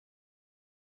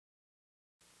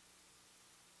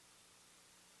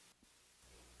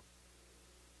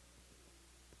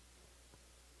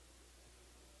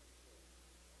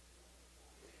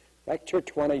Lecture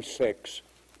 26,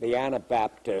 the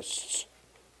Anabaptists.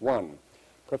 1.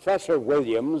 Professor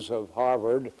Williams of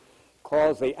Harvard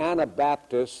calls the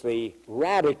Anabaptists the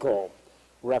radical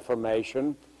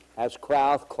Reformation, as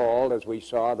Krauth called, as we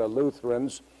saw, the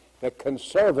Lutherans, the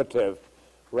conservative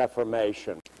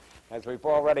Reformation. As we've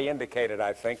already indicated,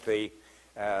 I think the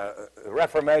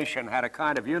Reformation had a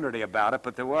kind of unity about it,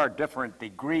 but there were different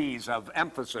degrees of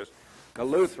emphasis. The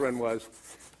Lutheran was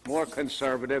more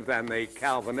conservative than the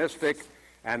Calvinistic,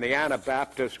 and the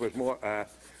Anabaptist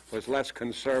was less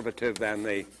conservative than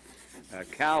the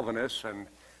Calvinists, and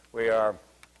we are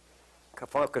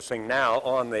focusing now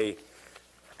on the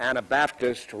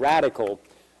Anabaptist radical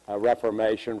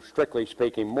Reformation, strictly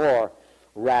speaking more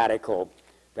radical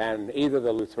than either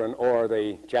the Lutheran or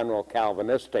the general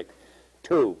Calvinistic.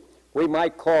 2, we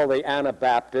might call the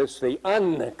Anabaptists the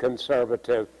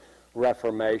unconservative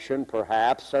Reformation,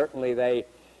 perhaps. Certainly they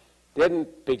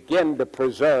didn't begin to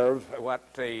preserve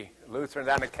what the Lutherans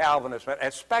and the Calvinists meant,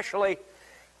 especially,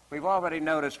 we've already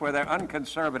noticed, where they're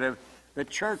unconservative, the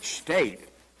church-state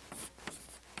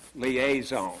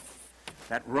liaison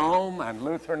that Rome and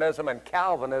Lutheranism and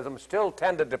Calvinism still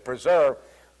tended to preserve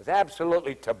was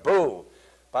absolutely taboo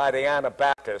by the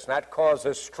Anabaptists. And that caused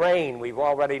a strain we've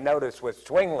already noticed with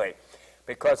Zwingli,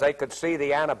 because they could see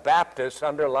the Anabaptists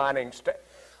undermining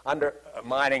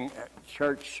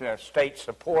church-state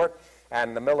support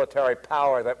and the military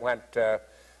power that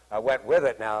went with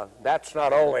it. Now, that's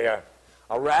not only a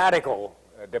radical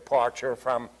departure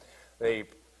from the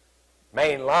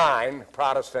mainline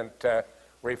Protestant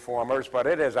reformers, but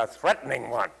it is a threatening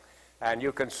one. And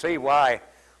you can see why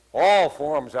all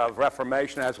forms of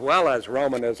Reformation, as well as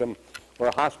Romanism,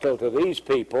 were hostile to these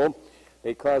people,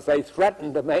 because they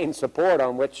threatened the main support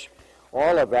on which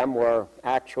all of them were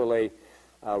actually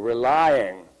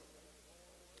relying.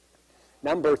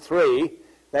 Number 3,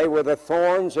 they were the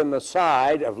thorns in the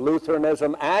side of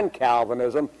Lutheranism and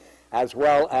Calvinism, as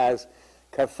well as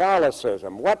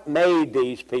Catholicism. What made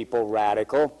these people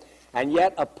radical and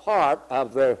yet a part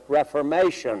of the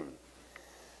Reformation?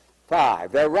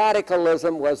 5, their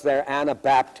radicalism was their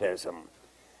Anabaptism.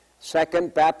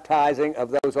 Second, baptizing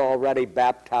of those already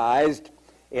baptized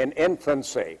in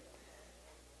infancy.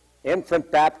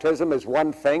 Infant baptism is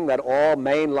one thing that all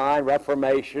mainline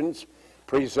Reformations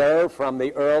preserved from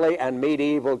the early and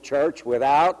medieval church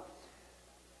without,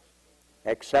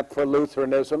 except for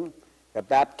Lutheranism, the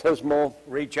baptismal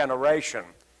regeneration.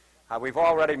 We've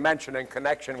already mentioned in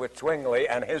connection with Zwingli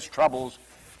and his troubles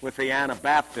with the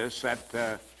Anabaptists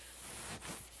that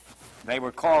they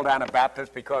were called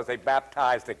Anabaptists because they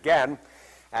baptized again,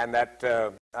 and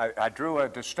that I drew a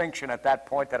distinction at that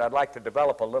point that I'd like to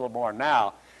develop a little more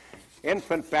now.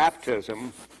 Infant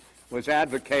baptism was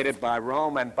advocated by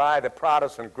Rome and by the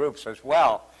Protestant groups as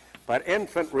well, but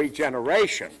infant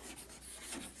regeneration,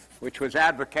 which was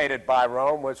advocated by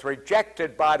Rome, was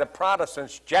rejected by the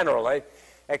Protestants generally,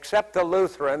 except the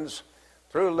Lutherans,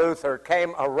 through Luther,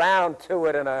 came around to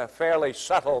it in a fairly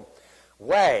subtle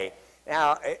way.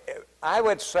 Now, I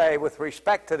would say, with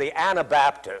respect to the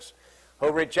Anabaptists,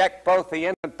 who reject both the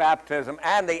infant baptism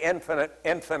and the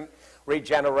infant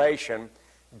regeneration,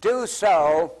 do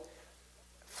so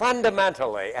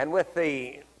fundamentally and with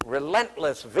the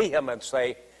relentless vehemence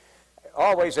they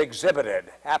always exhibited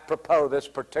apropos this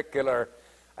particular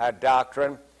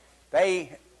doctrine.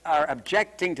 They are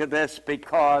objecting to this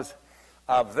because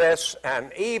of this,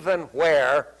 and even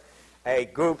where a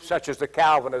group such as the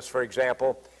Calvinists, for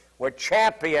example, would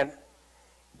champion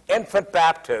infant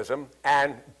baptism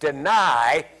and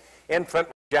deny infant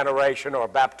regeneration or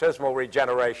baptismal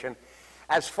regeneration,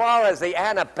 as far as the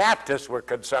Anabaptists were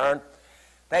concerned,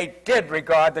 they did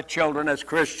regard the children as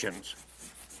Christians.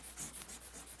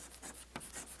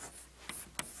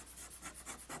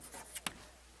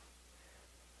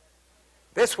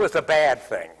 This was a bad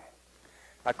thing,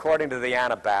 according to the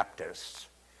Anabaptists.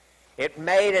 It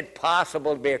made it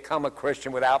possible to become a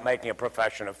Christian without making a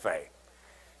profession of faith.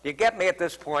 You get me at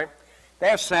this point?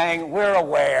 They're saying, we're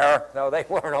aware, though they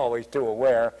weren't always too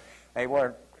aware. They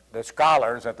weren't the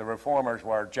scholars that the reformers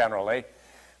were generally,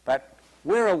 but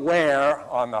we're aware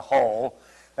on the whole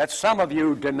that some of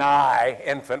you deny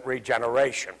infant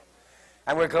regeneration,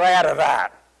 and we're glad of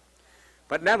that.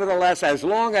 But nevertheless, as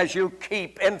long as you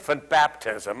keep infant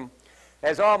baptism,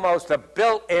 there's almost a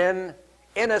built-in,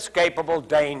 inescapable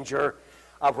danger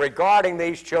of regarding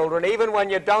these children, even when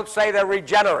you don't say they're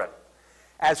regenerate,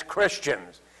 as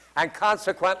Christians, and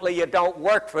consequently you don't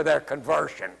work for their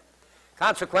conversion.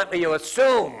 Consequently, you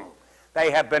assume they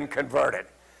have been converted.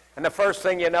 And the first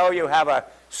thing you know, you have a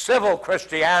civil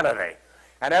Christianity.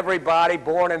 And everybody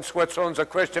born in Switzerland is a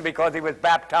Christian because he was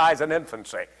baptized in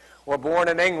infancy. were born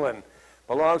in England,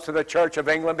 belongs to the Church of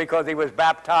England because he was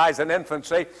baptized in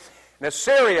infancy. And the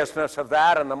seriousness of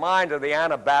that in the mind of the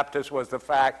Anabaptists was the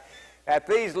fact that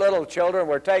these little children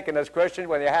were taken as Christians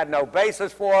when you had no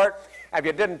basis for it. If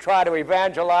you didn't try to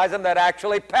evangelize them, they'd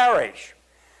actually perish.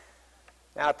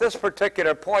 Now, at this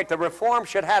particular point, the Reformed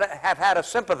should have had a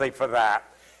sympathy for that.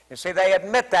 You see, they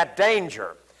admit that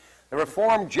danger. The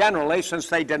Reformed generally, since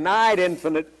they denied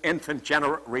infant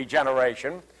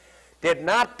regeneration, did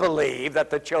not believe that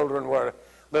the children were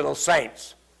little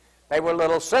saints. They were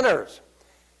little sinners,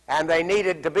 and they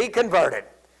needed to be converted.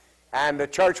 And the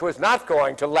church was not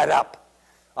going to let up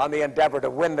on the endeavor to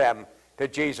win them to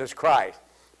Jesus Christ.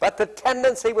 But the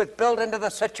tendency was built into the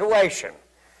situation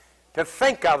to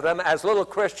think of them as little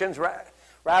Christians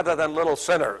rather than little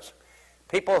sinners.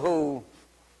 People who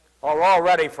are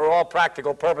already, for all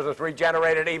practical purposes,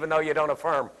 regenerated, even though you don't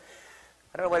affirm.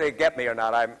 I don't know whether you get me or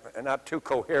not. I'm not too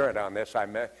coherent on this. I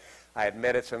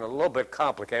admit it's a little bit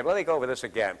complicated. Let me go over this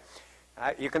again.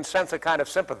 You can sense the kind of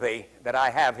sympathy that I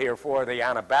have here for the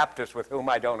Anabaptists, with whom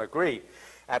I don't agree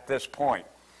at this point,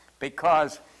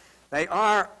 because they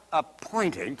are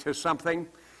pointing to something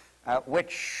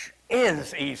which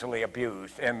is easily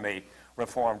abused in the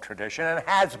Reformed tradition and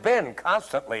has been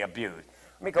constantly abused.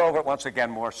 Let me go over it once again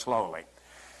more slowly.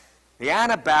 The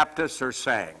Anabaptists are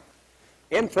saying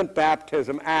infant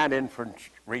baptism and infant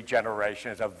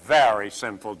regeneration is a very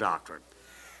sinful doctrine.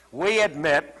 We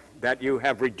admit that you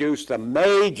have reduced a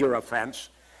major offense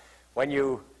when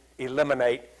you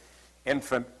eliminate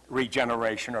infant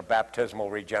regeneration or baptismal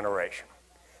regeneration.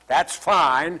 That's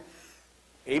fine.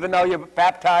 Even though you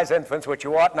baptize infants, which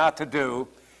you ought not to do,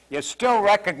 you still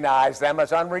recognize them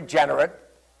as unregenerate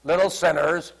little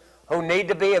sinners who need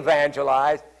to be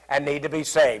evangelized and need to be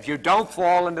saved. You don't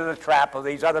fall into the trap of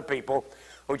these other people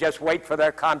who just wait for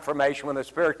their confirmation when the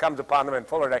Spirit comes upon them in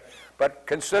fuller day, but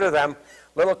consider them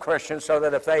little Christians so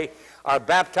that if they are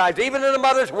baptized, even in the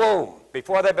mother's womb,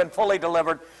 before they've been fully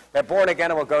delivered, they're born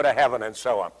again and will go to heaven and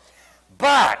so on.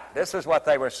 But, this is what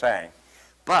they were saying,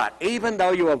 but even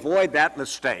though you avoid that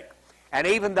mistake, and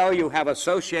even though you have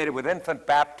associated with infant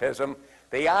baptism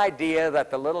the idea that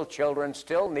the little children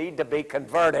still need to be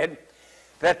converted,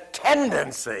 the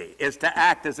tendency is to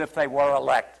act as if they were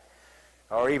elect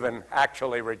or even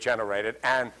actually regenerated,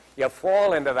 and you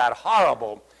fall into that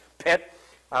horrible pit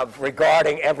of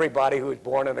regarding everybody who is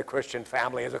born in a Christian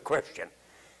family as a Christian,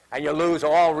 and you lose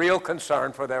all real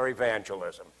concern for their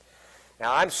evangelism.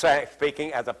 Now, I'm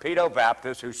speaking as a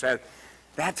pedo-Baptist who says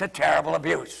that's a terrible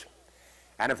abuse.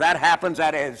 And if that happens,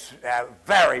 that is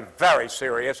very, very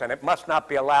serious, and it must not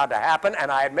be allowed to happen. And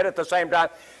I admit at the same time,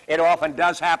 it often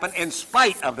does happen in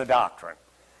spite of the doctrine.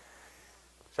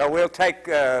 So we'll take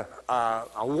a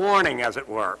warning, as it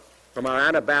were, from our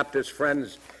Anabaptist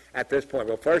friends at this point.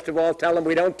 We'll first of all tell them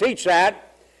we don't teach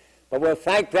that, but we'll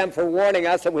thank them for warning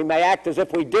us that we may act as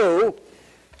if we do.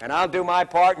 And I'll do my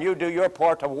part, and you do your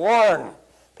part to warn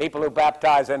people who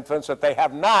baptize infants that they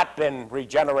have not been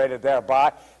regenerated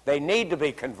thereby. They need to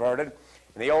be converted.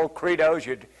 In the old credos,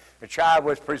 the child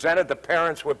was presented, the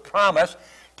parents would promise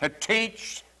to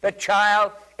teach the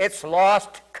child its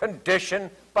lost condition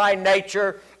by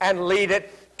nature and lead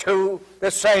it to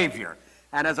the Savior.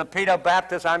 And as a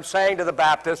pedo-Baptist, I'm saying to the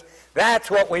Baptists,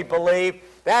 that's what we believe,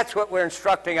 that's what we're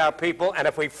instructing our people, and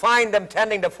if we find them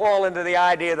tending to fall into the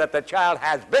idea that the child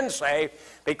has been saved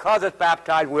because it's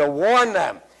baptized, we'll warn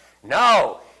them.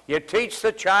 No, you teach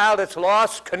the child its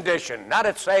lost condition, not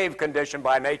its saved condition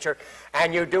by nature,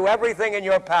 and you do everything in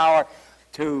your power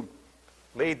to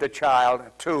lead the child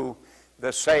to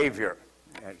the Savior.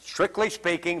 And strictly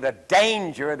speaking, the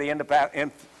danger the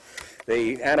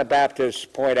Anabaptists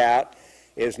point out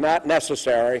is not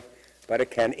necessary, but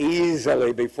it can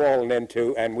easily be fallen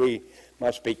into, and we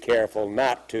must be careful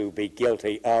not to be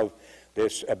guilty of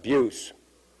this abuse.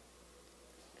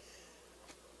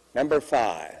 Number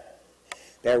 5.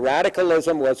 Their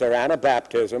radicalism was their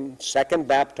Anabaptism, second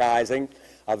baptizing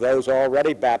of those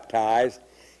already baptized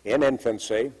in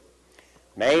infancy.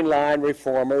 Mainline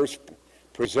reformers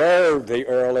preserved the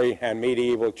early and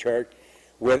medieval church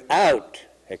without,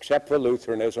 except for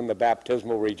Lutheranism, the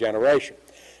baptismal regeneration.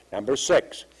 Number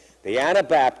 6, the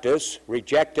Anabaptists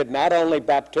rejected not only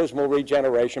baptismal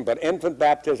regeneration, but infant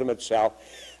baptism itself,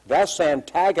 thus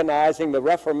antagonizing the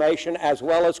Reformation as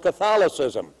well as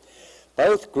Catholicism.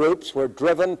 Both groups were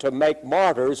driven to make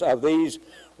martyrs of these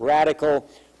radical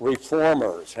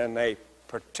reformers, and a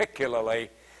particularly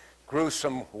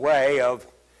gruesome way of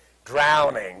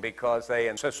drowning, because they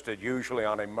insisted usually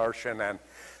on immersion and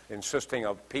insisting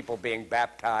of people being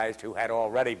baptized who had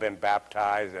already been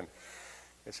baptized. And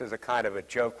this is a kind of a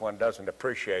joke one doesn't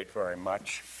appreciate very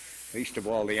much. least of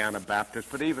all the Anabaptists,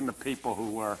 but even the people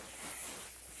who were,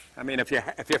 I mean, if you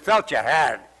felt you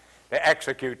had to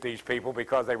execute these people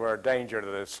because they were a danger to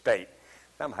the state,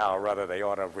 somehow or other they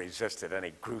ought to have resisted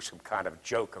any gruesome kind of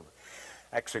joke of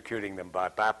executing them by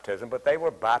baptism, but they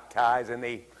were baptized in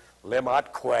the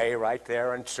Limmat Quay right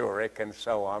there in Zurich and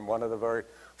so on. One of the very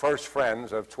first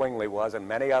friends of Zwingli was, and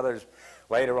many others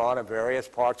later on in various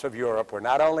parts of Europe were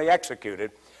not only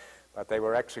executed, but they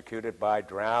were executed by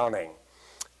drowning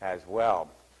as well.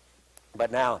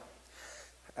 But now,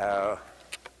 I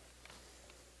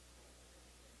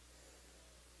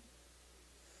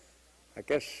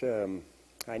guess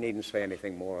I needn't say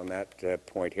anything more on that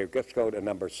point here. Let's go to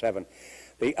number 7.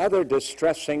 The other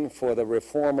distressing for the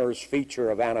Reformers' feature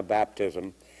of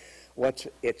Anabaptism was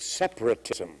its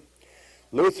separatism.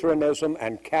 Lutheranism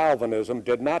and Calvinism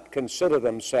did not consider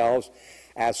themselves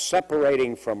as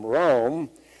separating from Rome,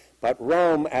 but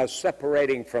Rome as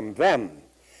separating from them.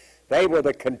 They were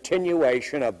the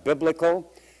continuation of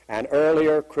biblical and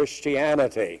earlier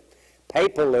Christianity.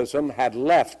 Papalism had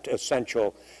left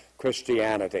essential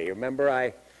Christianity. Remember,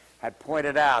 I had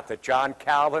pointed out that John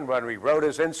Calvin, when he wrote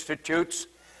his Institutes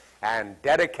and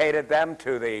dedicated them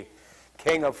to the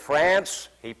King of France,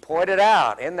 he pointed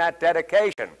out in that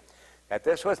dedication that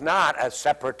this was not a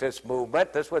separatist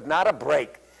movement. This was not a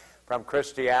break from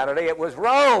Christianity. It was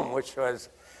Rome which was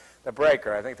the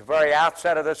breaker. I think the very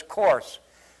outset of this course,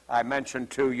 I mentioned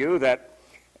to you that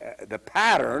the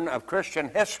pattern of Christian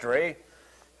history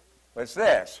was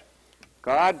this.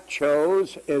 God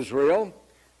chose Israel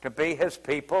to be his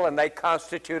people, and they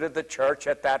constituted the church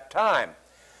at that time.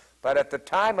 But at the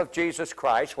time of Jesus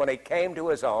Christ, when he came to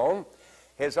his own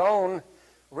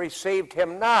received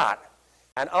him not.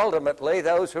 And ultimately,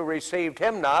 those who received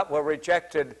him not were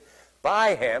rejected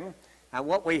by him. And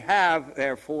what we have,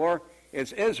 therefore,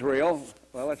 is Israel,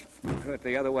 well, let's put it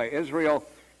the other way, Israel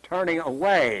turning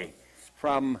away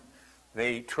from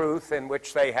the truth in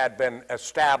which they had been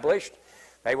established.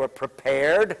 They were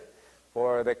prepared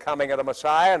for the coming of the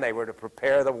Messiah, and they were to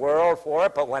prepare the world for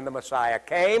it. But when the Messiah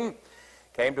came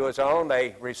to his own,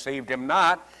 they received him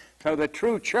not. So the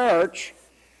true church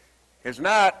is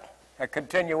not a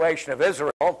continuation of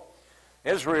Israel.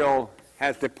 Israel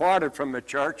has departed from the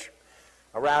church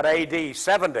around AD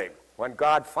 70, when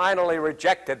God finally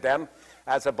rejected them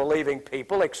as a believing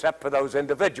people, except for those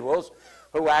individuals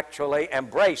who actually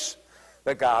embrace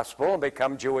the gospel and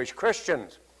become Jewish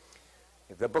Christians.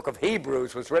 The book of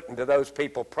Hebrews was written to those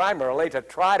people primarily to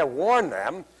try to warn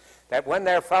them that when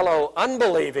their fellow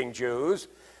unbelieving Jews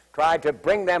tried to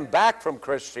bring them back from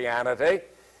Christianity,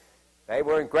 they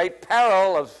were in great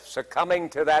peril of succumbing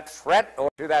to that threat or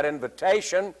to that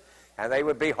invitation, and they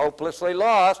would be hopelessly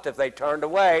lost if they turned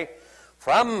away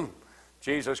from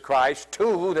Jesus Christ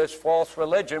to this false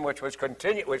religion, which was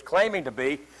claiming to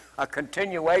be a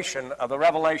continuation of the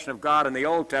revelation of God in the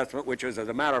Old Testament, which was, as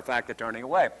a matter of fact, a turning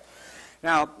away.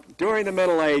 Now, during the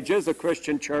Middle Ages, the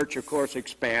Christian church, of course,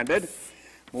 expanded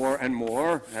more and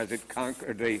more as it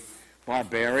conquered the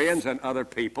barbarians and other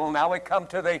people. Now we come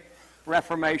to the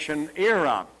Reformation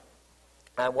era.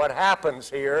 And what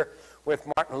happens here with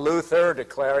Martin Luther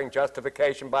declaring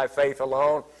justification by faith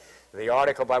alone, the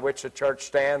article by which the church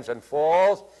stands and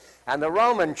falls, and the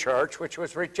Roman church, which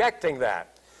was rejecting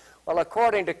that. Well,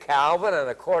 according to Calvin and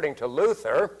according to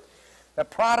Luther, the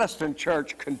Protestant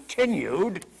church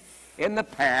continued in the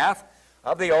path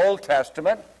of the Old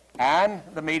Testament and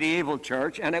the medieval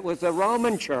church, and it was the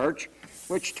Roman church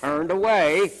which turned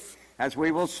away, as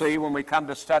we will see when we come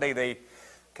to study the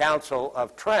Council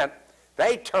of Trent.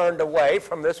 They turned away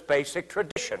from this basic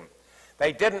tradition.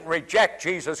 They didn't reject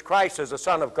Jesus Christ as the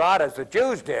Son of God as the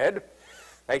Jews did.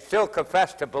 They still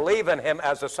confessed to believe in him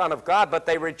as the Son of God, but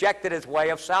they rejected his way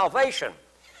of salvation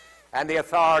and the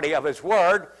authority of his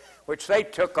word, which they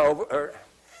took over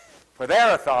for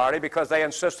their authority because they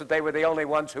insisted they were the only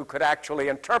ones who could actually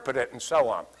interpret it and so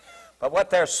on. But what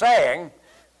they're saying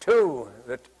to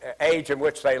the age in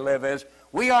which they live is,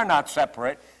 we are not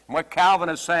separate. And what Calvin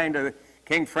is saying to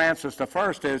King Francis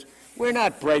I is, we're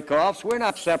not break-offs, we're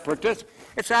not separatists.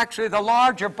 It's actually the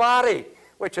larger body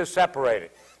which is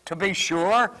separated. To be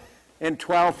sure, in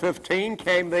 1215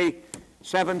 came the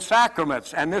 7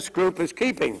 sacraments, and this group is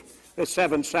keeping the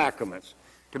 7 sacraments.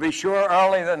 To be sure,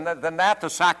 earlier than that, the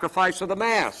sacrifice of the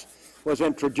Mass was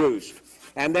introduced,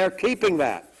 and they're keeping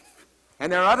that.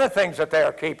 And there are other things that they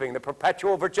are keeping, the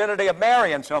perpetual virginity of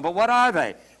Mary and so on, but what are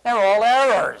they? They're all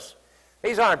errors.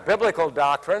 These aren't biblical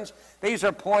doctrines. These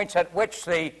are points at which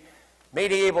the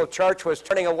medieval church was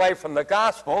turning away from the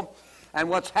gospel, and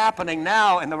what's happening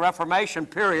now in the Reformation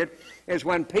period is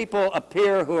when people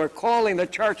appear who are calling the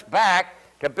church back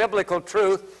to biblical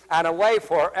truth and away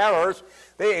from errors,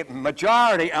 the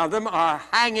majority of them are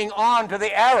hanging on to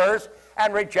the errors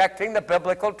and rejecting the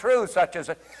biblical truth, such as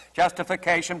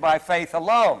justification by faith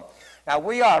alone. Now,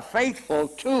 we are faithful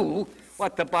to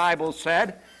what the Bible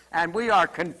said, and we are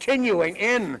continuing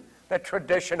in the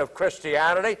tradition of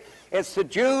Christianity. It's the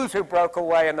Jews who broke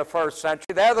away in the first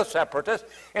century. They're the separatists.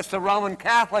 It's the Roman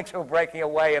Catholics who are breaking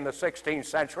away in the 16th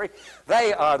century.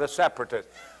 They are the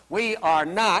separatists. We are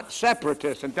not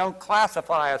separatists, and don't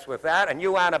classify us with that. And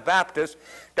you Anabaptists,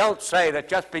 don't say that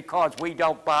just because we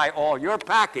don't buy all your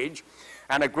package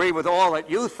and agree with all that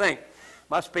you think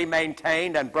must be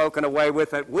maintained and broken away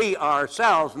with, that we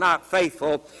ourselves not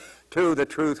faithful to the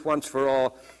truth once for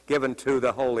all given to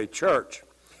the Holy Church.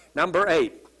 Number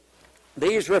 8,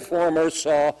 these reformers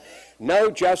saw no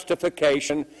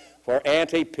justification for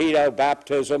anti-pedo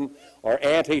baptism or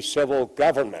anti-civil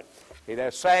government. See,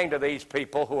 they're saying to these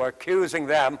people who are accusing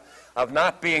them of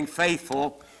not being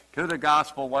faithful to the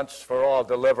gospel once for all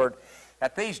delivered,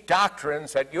 that these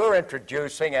doctrines that you're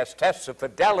introducing as tests of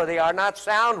fidelity are not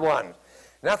sound ones.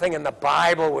 Nothing in the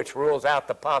Bible which rules out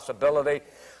the possibility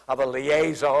of a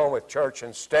liaison with church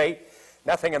and state.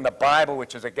 Nothing in the Bible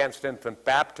which is against infant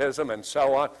baptism and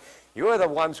so on. You are the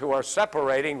ones who are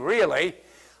separating, really,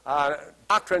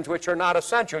 doctrines which are not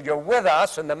essential. You're with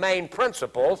us in the main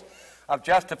principles of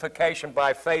justification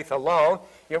by faith alone.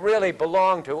 You really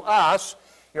belong to us.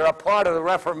 You're a part of the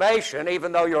Reformation,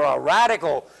 even though you're a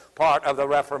radical part of the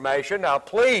Reformation. Now,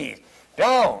 please,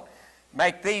 don't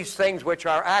make these things which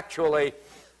are actually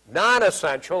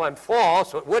non-essential and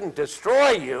false, it wouldn't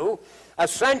destroy you,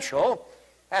 essential,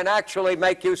 and actually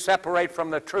make you separate from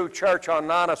the true church on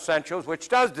non-essentials, which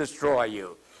does destroy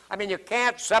you. I mean, you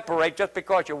can't separate just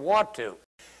because you want to.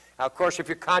 Now, of course, if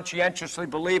you conscientiously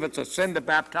believe it's a sin to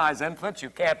baptize infants,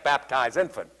 you can't baptize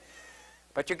infants.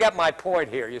 But you get my point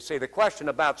here. You see, the question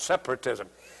about separatism.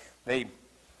 The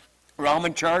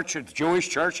Roman Church, the Jewish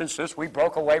Church insists we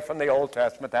broke away from the Old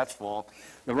Testament. That's false.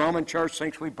 The Roman Church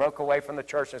thinks we broke away from the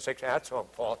church in 16. That's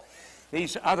false.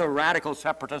 These other radical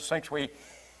separatists think we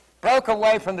broke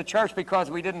away from the church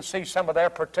because we didn't see some of their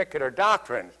particular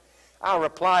doctrines. Our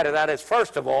reply to that is,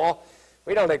 first of all,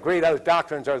 we don't agree those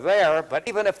doctrines are there, but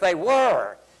even if they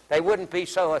were, they wouldn't be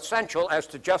so essential as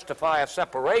to justify a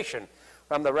separation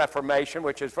from the Reformation,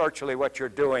 which is virtually what you're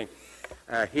doing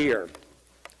here.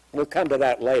 We'll come to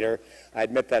that later. I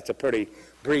admit that's a pretty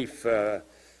brief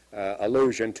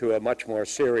allusion to a much more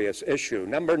serious issue.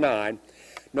 Number 9,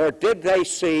 nor did they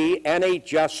see any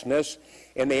justness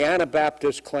in the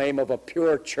Anabaptist claim of a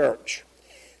pure church.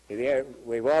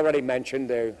 We've already mentioned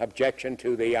the objection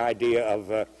to the idea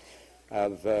of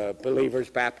believers'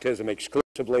 baptism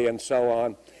exclusively and so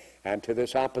on, and to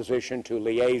this opposition to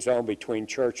liaison between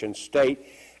church and state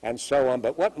and so on.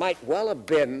 But what might well have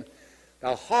been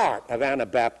the heart of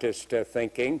Anabaptist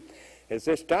thinking is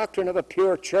this doctrine of a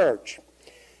pure church.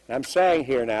 And I'm saying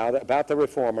here now that about the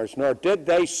Reformers, nor did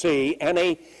they see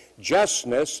any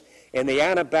justness in the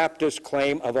Anabaptist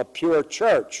claim of a pure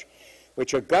church,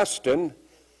 which Augustine,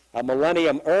 a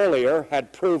millennium earlier,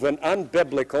 had proven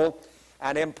unbiblical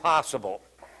and impossible.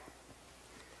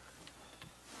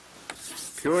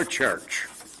 Pure church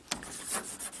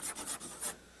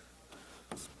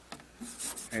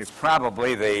is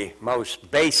probably the most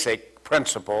basic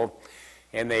principle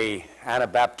in the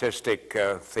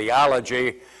Anabaptistic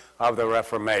theology of the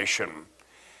Reformation.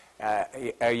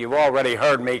 You've already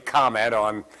heard me comment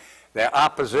on their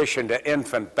opposition to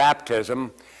infant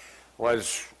baptism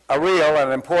was a real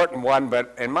and important one,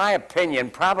 but in my opinion,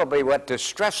 probably what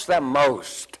distressed them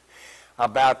most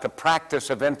about the practice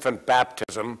of infant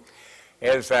baptism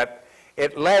is that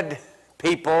it led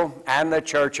people and the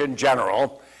church in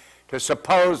general to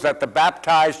suppose that the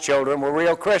baptized children were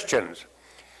real Christians.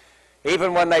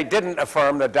 Even when they didn't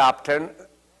affirm the doctrine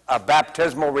of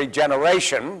baptismal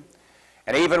regeneration,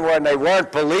 and even when they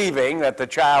weren't believing that the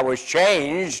child was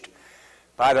changed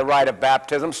by the rite of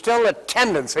baptism, still a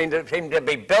tendency seemed to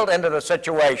be built into the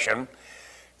situation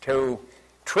to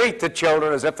treat the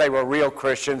children as if they were real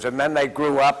Christians, and then they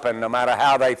grew up, and no matter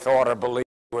how they thought or believed,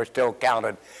 were still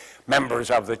counted members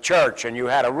of the church. And you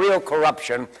had a real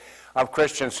corruption of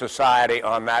Christian society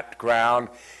on that ground,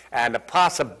 and the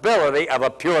possibility of a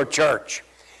pure church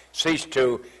ceased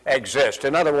to exist.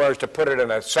 In other words, to put it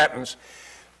in a sentence,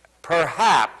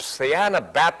 perhaps the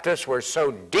Anabaptists were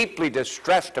so deeply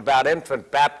distressed about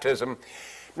infant baptism,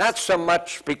 not so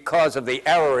much because of the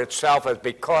error itself as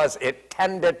because it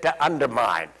tended to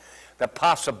undermine the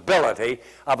possibility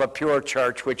of a pure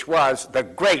church, which was the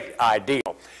great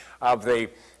ideal of the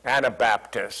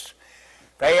Anabaptists.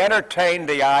 They entertained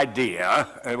the idea,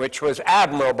 which was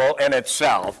admirable in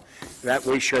itself, that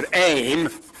we should aim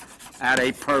at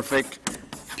a perfect,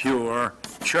 pure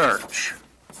church.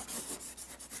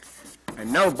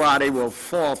 And nobody will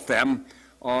fault them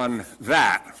on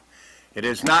that. It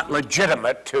is not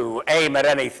legitimate to aim at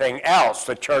anything else.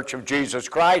 The Church of Jesus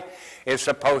Christ is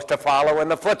supposed to follow in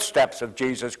the footsteps of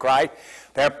Jesus Christ,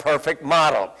 their perfect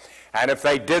model. And if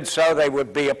they did so, they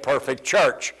would be a perfect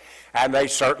church. And they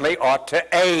certainly ought to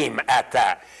aim at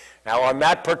that. Now, on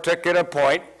that particular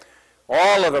point,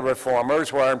 all of the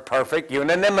reformers were in perfect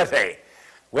unanimity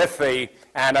with the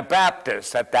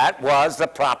Anabaptists, that was the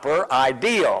proper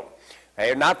ideal.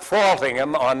 They are not faulting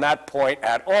him on that point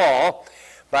at all,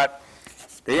 but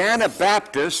the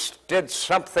Anabaptists did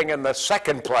something in the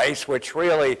second place which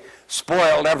really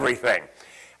spoiled everything,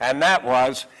 and that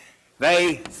was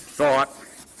they thought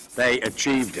they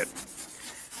achieved it.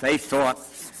 They thought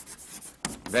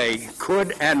they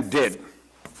could and did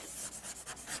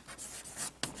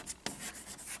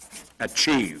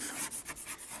achieve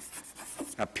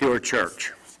a pure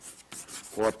church,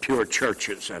 or pure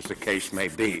churches, as the case may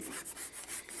be.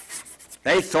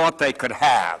 They thought they could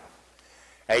have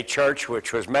a church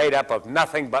which was made up of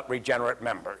nothing but regenerate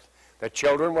members. The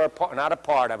children were not a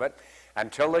part of it.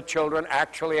 Until the children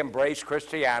actually embraced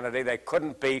Christianity, they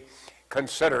couldn't be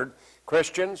considered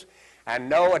Christians, and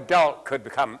no adult could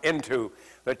come into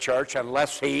the church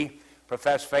unless he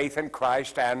professed faith in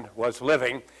Christ and was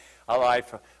living a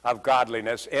life of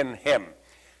godliness in him.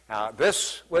 Now,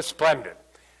 this was splendid,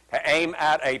 to aim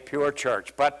at a pure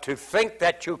church, but to think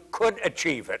that you could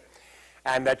achieve it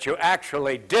and that you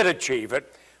actually did achieve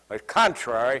it was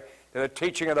contrary to the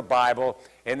teaching of the Bible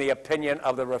in the opinion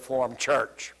of the Reformed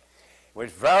Church. It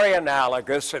was very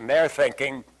analogous in their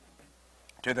thinking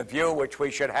to the view which we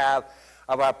should have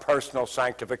of our personal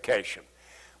sanctification.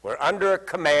 We're under a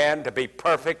command to be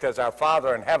perfect as our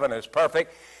Father in heaven is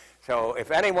perfect. So if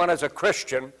anyone is a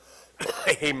Christian,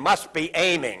 he must be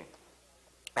aiming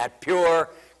at pure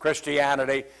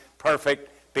Christianity, perfect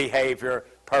behavior,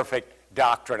 perfect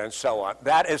doctrine, and so on.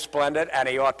 That is splendid, and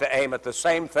he ought to aim at the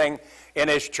same thing in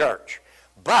his church.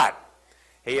 But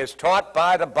he is taught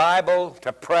by the Bible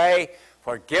to pray,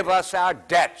 forgive us our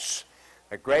debts.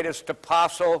 The greatest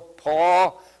apostle,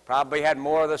 Paul, probably had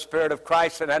more of the Spirit of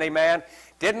Christ than any man,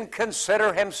 didn't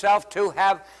consider himself to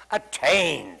have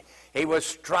attained. He was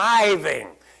striving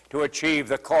to achieve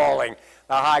the calling,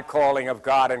 the high calling of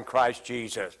God in Christ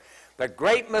Jesus. The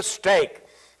great mistake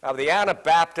of the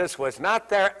Anabaptists was not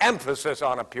their emphasis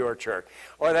on a pure church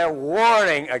or their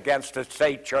warning against a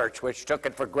state church, which took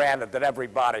it for granted that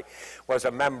everybody was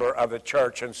a member of the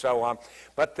church and so on,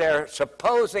 but their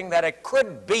supposing that it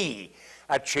could be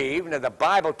achieved. And the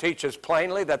Bible teaches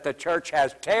plainly that the church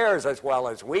has tares as well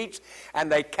as wheats,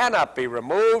 and they cannot be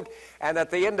removed, and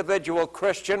that the individual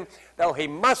Christian, though he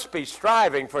must be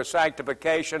striving for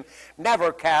sanctification,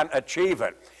 never can achieve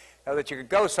it. Now, that you could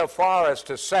go so far as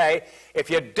to say, if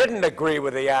you didn't agree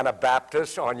with the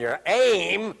Anabaptists on your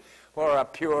aim for a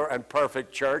pure and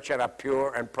perfect church and a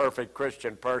pure and perfect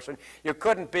Christian person, you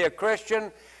couldn't be a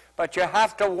Christian. But you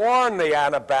have to warn the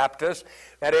Anabaptists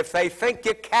that if they think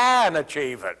you can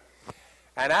achieve it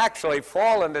and actually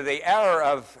fall into the error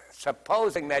of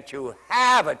supposing that you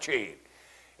have achieved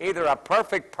either a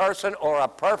perfect person or a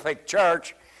perfect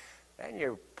church, then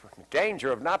you're in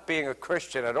danger of not being a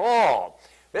Christian at all.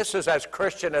 This is as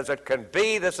Christian as it can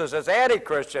be. This is as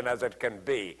anti-Christian as it can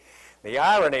be. The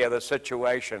irony of the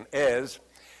situation is,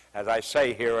 as I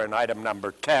say here in item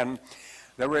number 10,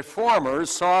 the reformers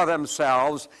saw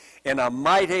themselves in a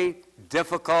mighty,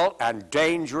 difficult, and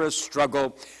dangerous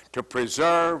struggle to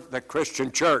preserve the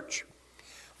Christian church.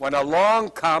 When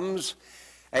along comes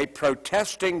a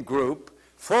protesting group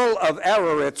full of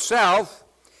error itself,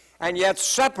 and yet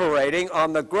separating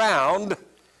on the ground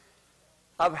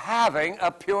of having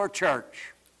a pure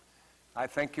church. I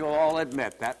think you'll all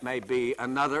admit that may be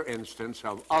another instance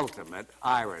of ultimate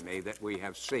irony that we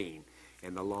have seen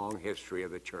in the long history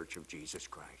of the Church of Jesus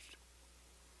Christ.